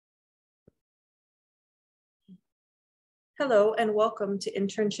Hello and welcome to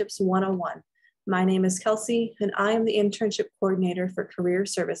Internships 101. My name is Kelsey and I am the Internship Coordinator for Career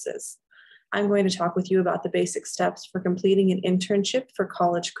Services. I'm going to talk with you about the basic steps for completing an internship for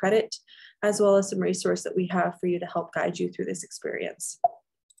college credit, as well as some resources that we have for you to help guide you through this experience.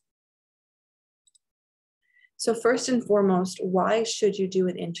 So first and foremost, why should you do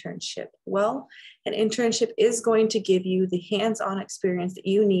an internship? Well, an internship is going to give you the hands-on experience that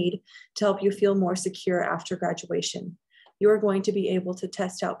you need to help you feel more secure after graduation. You are going to be able to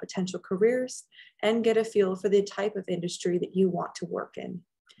test out potential careers and get a feel for the type of industry that you want to work in.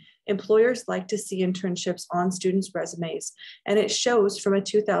 Employers like to see internships on students' resumes, and it shows from a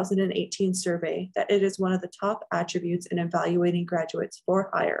 2018 survey that it is one of the top attributes in evaluating graduates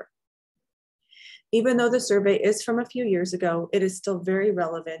for hire. Even though the survey is from a few years ago, it is still very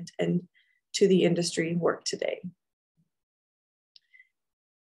relevant and to the industry work today.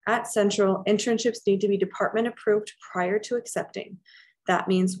 At Central, internships need to be department approved prior to accepting. That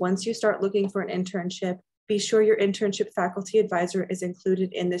means once you start looking for an internship, be sure your internship faculty advisor is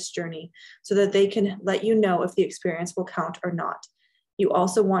included in this journey so that they can let you know if the experience will count or not. You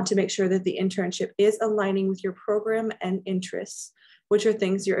also want to make sure that the internship is aligning with your program and interests, which are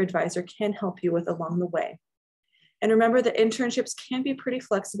things your advisor can help you with along the way. And remember that internships can be pretty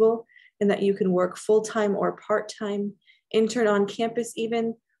flexible in that you can work full-time or part-time, intern on campus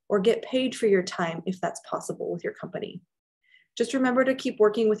even, or get paid for your time if that's possible with your company. Just remember to keep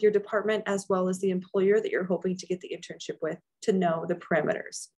working with your department as well as the employer that you're hoping to get the internship with to know the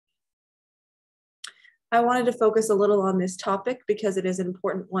parameters. I wanted to focus a little on this topic because it is an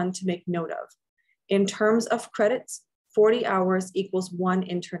important one to make note of. In terms of credits, 40 hours equals 1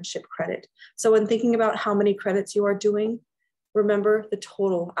 internship credit. So when thinking about how many credits you are doing, remember the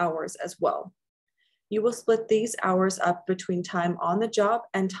total hours as well. You will split these hours up between time on the job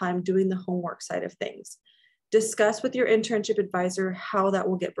and time doing the homework side of things. Discuss with your internship advisor how that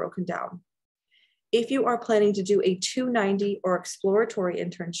will get broken down. If you are planning to do a 290 or exploratory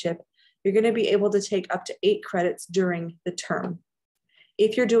internship, you're going to be able to take up to 8 credits during the term.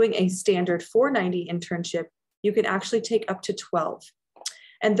 If you're doing a standard 490 internship, you can actually take up to 12.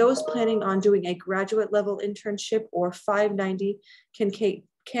 And those planning on doing a graduate level internship or 590 can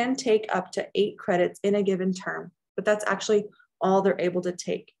take up to 8 credits in a given term, but that's actually all they're able to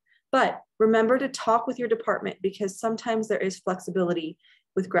take. But remember to talk with your department because sometimes there is flexibility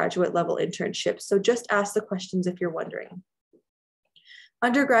with graduate level internships. So just ask the questions if you're wondering.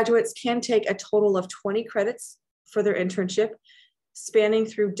 Undergraduates can take a total of 20 credits for their internship, spanning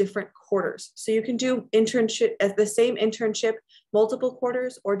through different quarters. So you can do internship as the same internship, multiple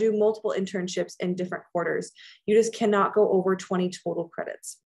quarters, or do multiple internships in different quarters. You just cannot go over 20 total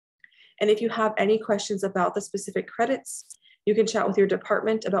credits. And if you have any questions about the specific credits, you can chat with your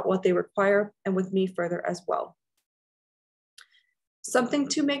department about what they require and with me further as well. Something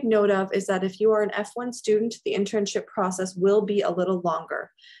to make note of is that if you are an F1 student, the internship process will be a little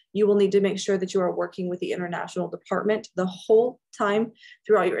longer. You will need to make sure that you are working with the international department the whole time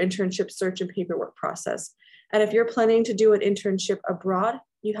throughout your internship search and paperwork process. And if you're planning to do an internship abroad,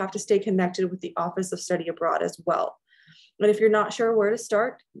 you have to stay connected with the Office of Study Abroad as well. And if you're not sure where to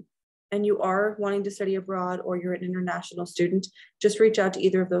start and you are wanting to study abroad or you're an international student, just reach out to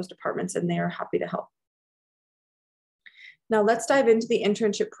either of those departments and they are happy to help. Now let's dive into the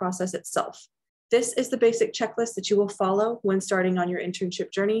internship process itself. This is the basic checklist that you will follow when starting on your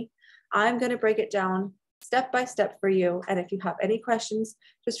internship journey. I'm going to break it down step by step for you. And if you have any questions,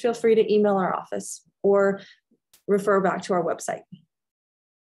 just feel free to email our office or refer back to our website.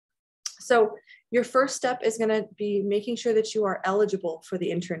 So your first step is going to be making sure that you are eligible for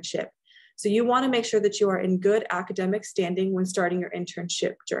the internship. So you want to make sure that you are in good academic standing when starting your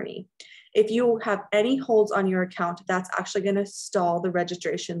internship journey. If you have any holds on your account, that's actually going to stall the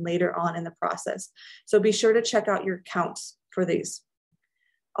registration later on in the process. So be sure to check out your counts for these.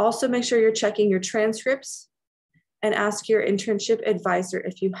 Also, make sure you're checking your transcripts and ask your internship advisor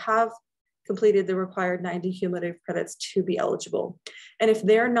if you have completed the required 90 cumulative credits to be eligible. And if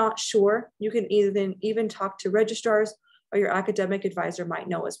they're not sure, you can even talk to registrars or your academic advisor might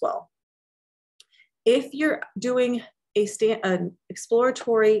know as well. If you're doing an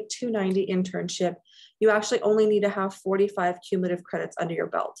exploratory 290 internship, you actually only need to have 45 cumulative credits under your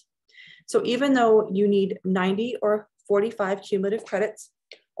belt. So even though you need 90 or 45 cumulative credits,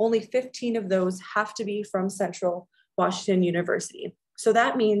 only 15 of those have to be from Central Washington University. So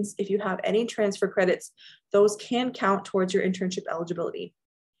that means if you have any transfer credits, those can count towards your internship eligibility.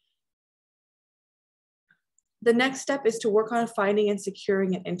 The next step is to work on finding and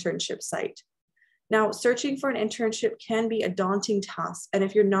securing an internship site. Now, searching for an internship can be a daunting task, and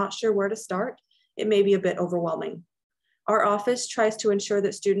if you're not sure where to start, it may be a bit overwhelming. Our office tries to ensure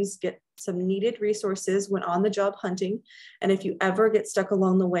that students get some needed resources when on the job hunting. And if you ever get stuck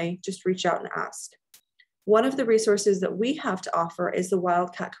along the way, just reach out and ask. One of the resources that we have to offer is the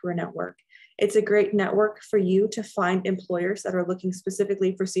Wildcat Career Network. It's a great network for you to find employers that are looking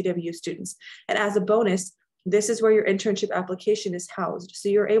specifically for CWU students. And as a bonus, this is where your internship application is housed. So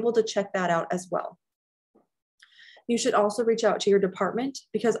you're able to check that out as well. You should also reach out to your department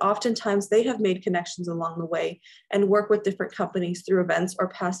because oftentimes they have made connections along the way and work with different companies through events or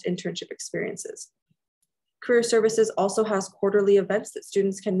past internship experiences. Career Services also has quarterly events that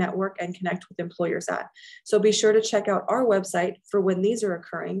students can network and connect with employers at. So be sure to check out our website for when these are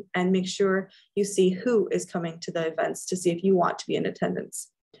occurring and make sure you see who is coming to the events to see if you want to be in attendance.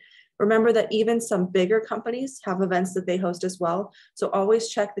 Remember that even some bigger companies have events that they host as well. So always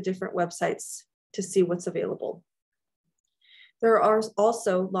check the different websites to see what's available. There are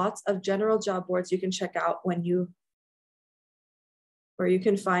also lots of general job boards you can check out where you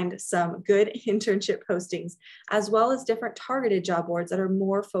can find some good internship postings, as well as different targeted job boards that are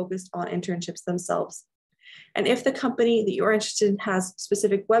more focused on internships themselves. And if the company that you're interested in has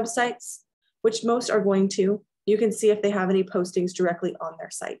specific websites, which most are going to, you can see if they have any postings directly on their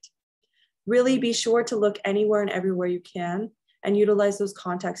site. Really be sure to look anywhere and everywhere you can and utilize those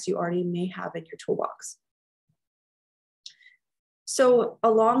contacts you already may have in your toolbox. So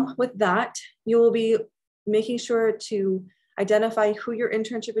along with that, you will be making sure to identify who your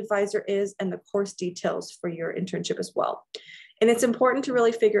internship advisor is and the course details for your internship as well. And it's important to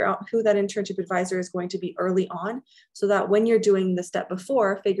really figure out who that internship advisor is going to be early on so that when you're doing the step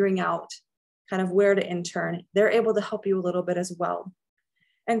before, figuring out kind of where to intern, they're able to help you a little bit as well.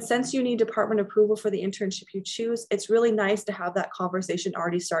 And since you need department approval for the internship you choose, it's really nice to have that conversation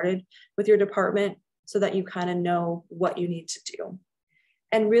already started with your department so that you kind of know what you need to do.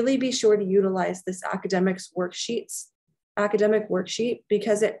 And really be sure to utilize this academic worksheet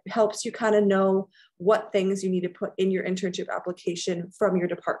because it helps you kind of know what things you need to put in your internship application from your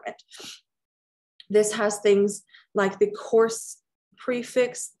department. This has things like the course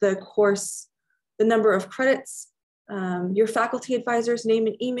prefix, the number of credits, your faculty advisor's name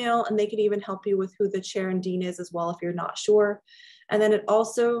and email, and they can even help you with who the chair and dean is as well if you're not sure. And then it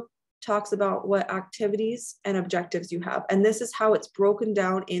also talks about what activities and objectives you have. And this is how it's broken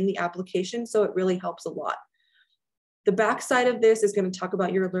down in the application, so it really helps a lot. The back side of this is going to talk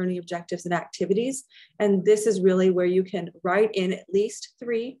about your learning objectives and activities. And this is really where you can write in at least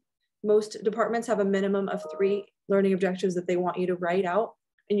 3. Most departments have a minimum of 3 learning objectives that they want you to write out.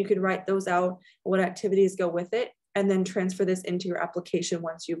 And you can write those out, what activities go with it, and then transfer this into your application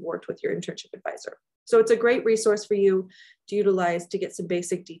once you've worked with your internship advisor. So it's a great resource for you to utilize to get some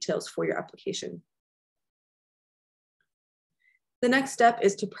basic details for your application. The next step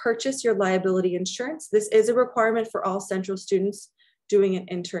is to purchase your liability insurance. This is a requirement for all Central students doing an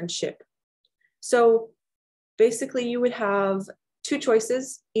internship. So basically you would have 2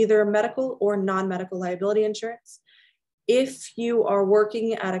 choices, either medical or non-medical liability insurance. If you are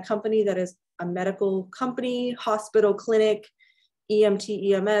working at a company that is a medical company, hospital, clinic,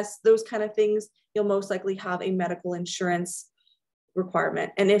 EMT, EMS, those kind of things, you'll most likely have a medical insurance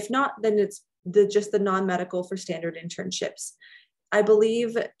requirement. And if not, then it's just the non-medical for standard internships. I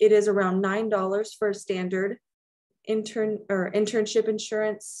believe it is around $9 for standard internship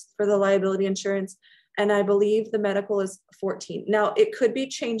insurance for the liability insurance. And I believe the medical is $14. Now it could be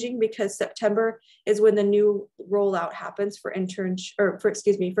changing because September is when the new rollout happens for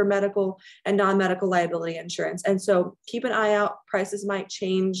for medical and non-medical liability insurance. And so keep an eye out, prices might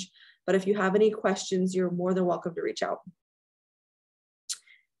change, but if you have any questions, you're more than welcome to reach out.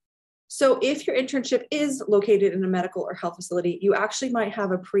 So if your internship is located in a medical or health facility, you actually might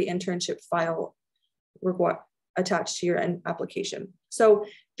have a pre-internship file attached to your application. So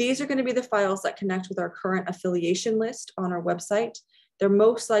these are going to be the files that connect with our current affiliation list on our website. They're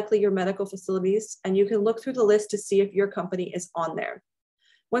most likely your medical facilities, and you can look through the list to see if your company is on there.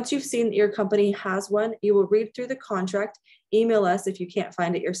 Once you've seen that your company has one, you will read through the contract, email us if you can't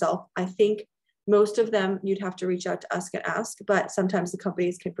find it yourself. I think most of them you'd have to reach out to us and ask, but sometimes the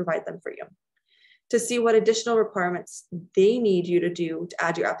companies can provide them for you to see what additional requirements they need you to do to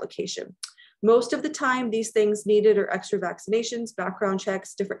add your application. Most of the time, these things needed are extra vaccinations, background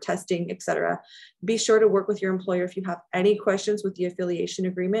checks, different testing, etc. Be sure to work with your employer if you have any questions with the affiliation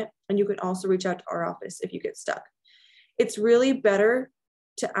agreement, and you can also reach out to our office if you get stuck. It's really better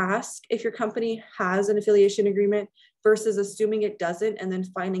to ask if your company has an affiliation agreement versus assuming it doesn't and then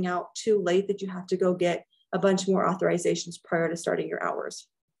finding out too late that you have to go get a bunch more authorizations prior to starting your hours.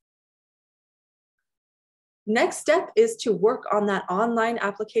 Next step is to work on that online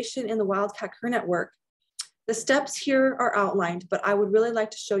application in the Wildcat Career Network. The steps here are outlined, but I would really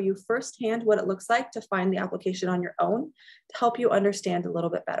like to show you firsthand what it looks like to find the application on your own to help you understand a little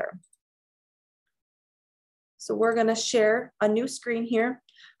bit better. So we're going to share a new screen here.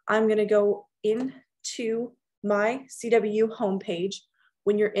 I'm going to go into my CWU homepage.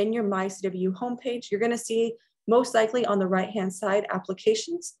 When you're in your My CWU homepage, you're going to see most likely on the right-hand side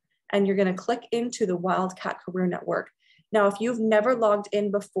applications, and you're going to click into the Wildcat Career Network. Now, if you've never logged in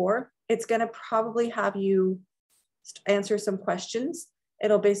before, it's going to probably have you answer some questions.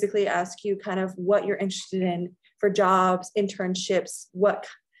 It'll basically ask you kind of what you're interested in for jobs, internships, what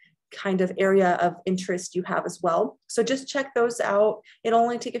kind of area of interest you have as well. So just check those out. It'll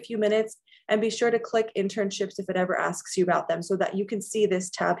only take a few minutes, and be sure to click internships if it ever asks you about them so that you can see this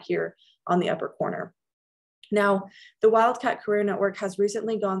tab here on the upper corner. Now, the Wildcat Career Network has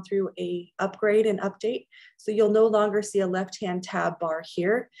recently gone through a upgrade and update, so you'll no longer see a left-hand tab bar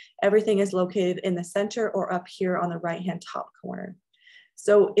here. Everything is located in the center or up here on the right-hand top corner.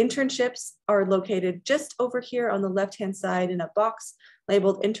 So internships are located just over here on the left-hand side in a box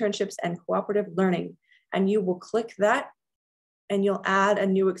labeled Internships and Cooperative Learning, and you will click that and you'll add a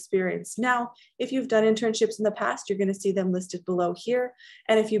new experience. Now, if you've done internships in the past, you're going to see them listed below here.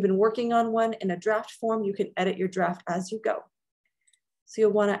 And if you've been working on one in a draft form, you can edit your draft as you go. So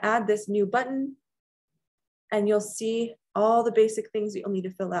you'll want to add this new button, and you'll see all the basic things that you'll need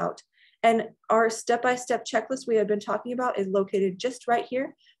to fill out. And our step-by-step checklist we have been talking about is located just right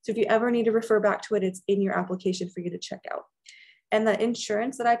here. So if you ever need to refer back to it, it's in your application for you to check out. And the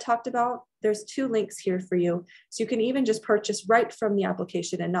insurance that I talked about, there's 2 links here for you. So you can even just purchase right from the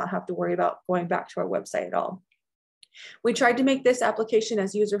application and not have to worry about going back to our website at all. We tried to make this application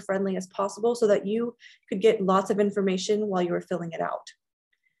as user-friendly as possible so that you could get lots of information while you were filling it out.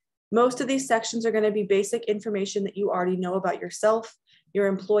 Most of these sections are going to be basic information that you already know about yourself, your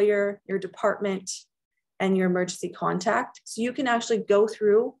employer, your department, and your emergency contact. So you can actually go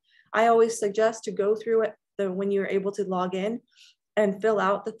through. I always suggest to go through it when you're able to log in and fill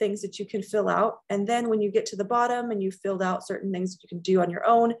out the things that you can fill out. And then when you get to the bottom and you filled out certain things that you can do on your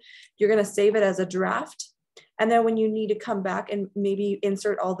own, you're going to save it as a draft. And then when you need to come back and maybe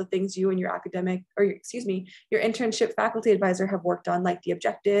insert all the things you and your academic, or excuse me, your internship faculty advisor have worked on, like the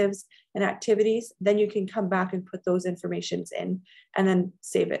objectives and activities, then you can come back and put those informations in and then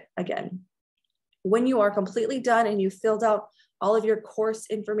save it again. When you are completely done and you've filled out all of your course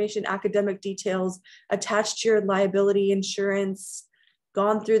information, academic details, attached your liability insurance,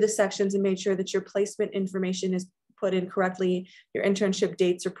 gone through the sections and made sure that your placement information is put in correctly, your internship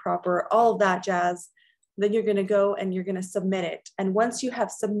dates are proper, all of that jazz, then you're gonna go and you're gonna submit it. And once you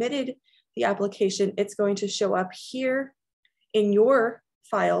have submitted the application, it's going to show up here in your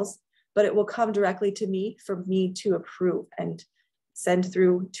files, but it will come directly to me for me to approve and send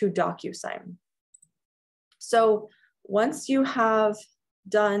through to DocuSign. So once you have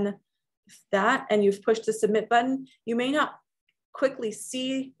done that and you've pushed the submit button, you may not quickly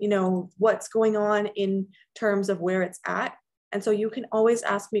see, what's going on in terms of where it's at. And so you can always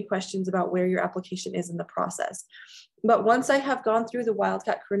ask me questions about where your application is in the process. But once I have gone through the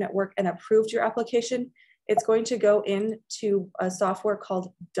Wildcat Career Network and approved your application, it's going to go into a software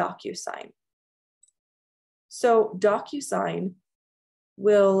called DocuSign. So DocuSign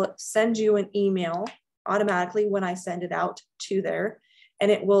will send you an email automatically when I send it out to there, and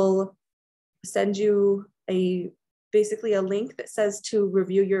it will send you basically a link that says to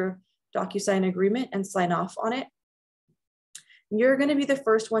review your DocuSign agreement and sign off on it. You're going to be the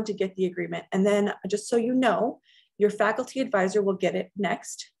first one to get the agreement, and then just so you know, your faculty advisor will get it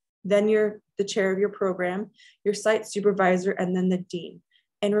next, then the chair of your program, your site supervisor, and then the dean.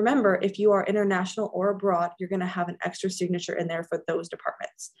 And remember, if you are international or abroad, you're going to have an extra signature in there for those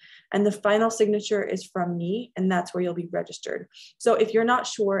departments. And the final signature is from me, and that's where you'll be registered. So if you're not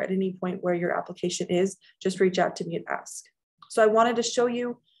sure at any point where your application is, just reach out to me and ask. So I wanted to show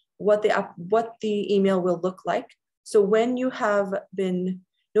you what the email will look like. So when you have been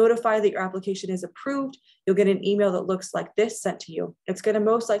notified that your application is approved, you'll get an email that looks like this sent to you. It's going to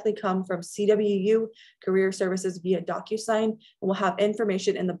most likely come from CWU Career Services via DocuSign, and we'll have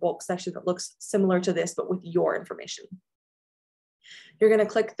information in the bulk section that looks similar to this, but with your information. You're going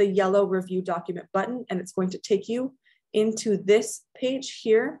to click the yellow review document button, and it's going to take you into this page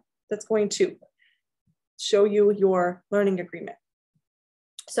here that's going to show you your learning agreement.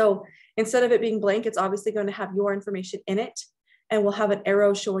 So instead of it being blank, it's obviously going to have your information in it, and we'll have an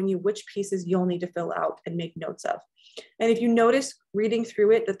arrow showing you which pieces you'll need to fill out and make notes of. And if you notice reading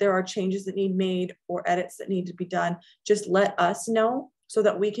through it that there are changes that need made or edits that need to be done, just let us know so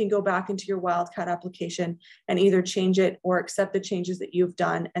that we can go back into your Wildcat application and either change it or accept the changes that you've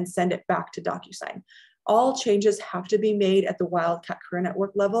done and send it back to DocuSign. All changes have to be made at the Wildcat Career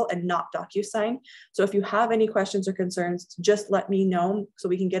Network level and not DocuSign. So if you have any questions or concerns, just let me know so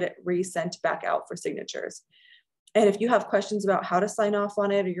we can get it resent back out for signatures. And if you have questions about how to sign off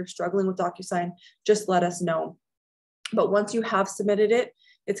on it or you're struggling with DocuSign, just let us know. But once you have submitted it,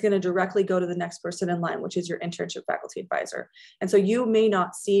 it's going to directly go to the next person in line, which is your internship faculty advisor. And so you may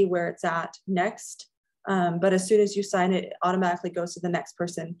not see where it's at next, but as soon as you sign it, it automatically goes to the next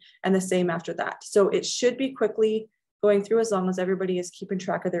person, and the same after that. So it should be quickly going through as long as everybody is keeping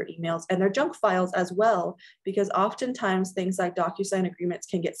track of their emails and their junk files as well, because oftentimes things like DocuSign agreements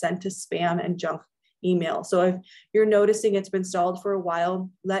can get sent to spam and junk email. So if you're noticing it's been stalled for a while,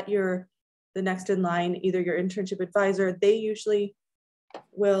 let the next in line, either your internship advisor, they usually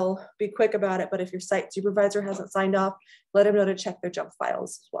will be quick about it, but if your site supervisor hasn't signed off, let them know to check their junk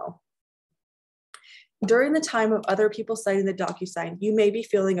files as well. During the time of other people signing the DocuSign, you may be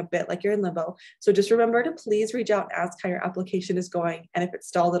feeling a bit like you're in limbo. So just remember to please reach out and ask how your application is going and if it's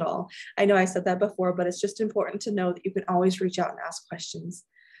stalled at all. I know I said that before, but it's just important to know that you can always reach out and ask questions.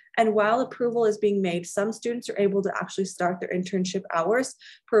 And while approval is being made, some students are able to actually start their internship hours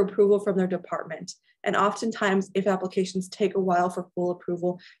per approval from their department. And oftentimes, if applications take a while for full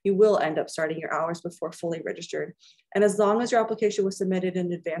approval, you will end up starting your hours before fully registered. And as long as your application was submitted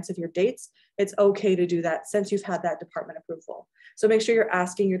in advance of your dates, it's okay to do that since you've had that department approval. So make sure you're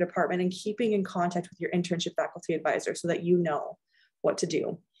asking your department and keeping in contact with your internship faculty advisor so that you know what to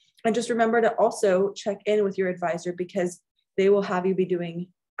do. And just remember to also check in with your advisor, because they will have you be doing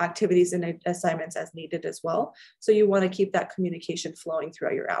activities and assignments as needed as well. So you want to keep that communication flowing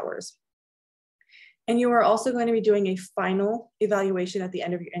throughout your hours. And you are also going to be doing a final evaluation at the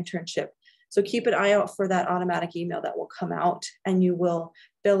end of your internship. So keep an eye out for that automatic email that will come out, and you will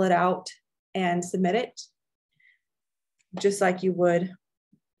fill it out and submit it just like you would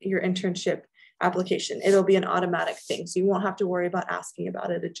your internship application. It'll be an automatic thing, so you won't have to worry about asking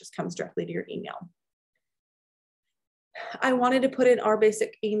about it. It just comes directly to your email. I wanted to put in our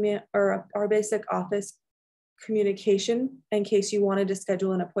basic email or our basic office communication in case you wanted to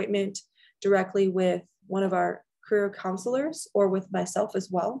schedule an appointment directly with one of our career counselors or with myself as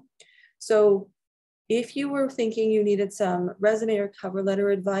well. So if you were thinking you needed some resume or cover letter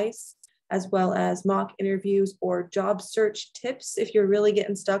advice, as well as mock interviews or job search tips, if you're really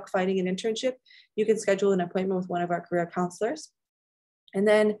getting stuck finding an internship, you can schedule an appointment with one of our career counselors. And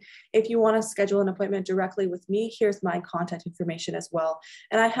then if you want to schedule an appointment directly with me, here's my contact information as well.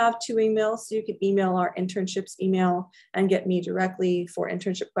 And I have 2 emails, so you can email our internships email and get me directly for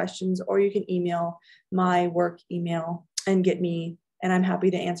internship questions, or you can email my work email and get me, and I'm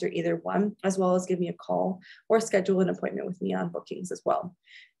happy to answer either one, as well as give me a call or schedule an appointment with me on bookings as well.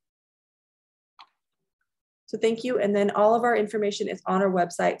 So thank you. And then all of our information is on our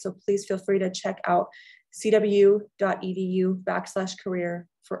website, so please feel free to check out cw.edu/career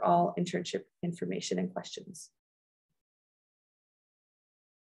for all internship information and questions.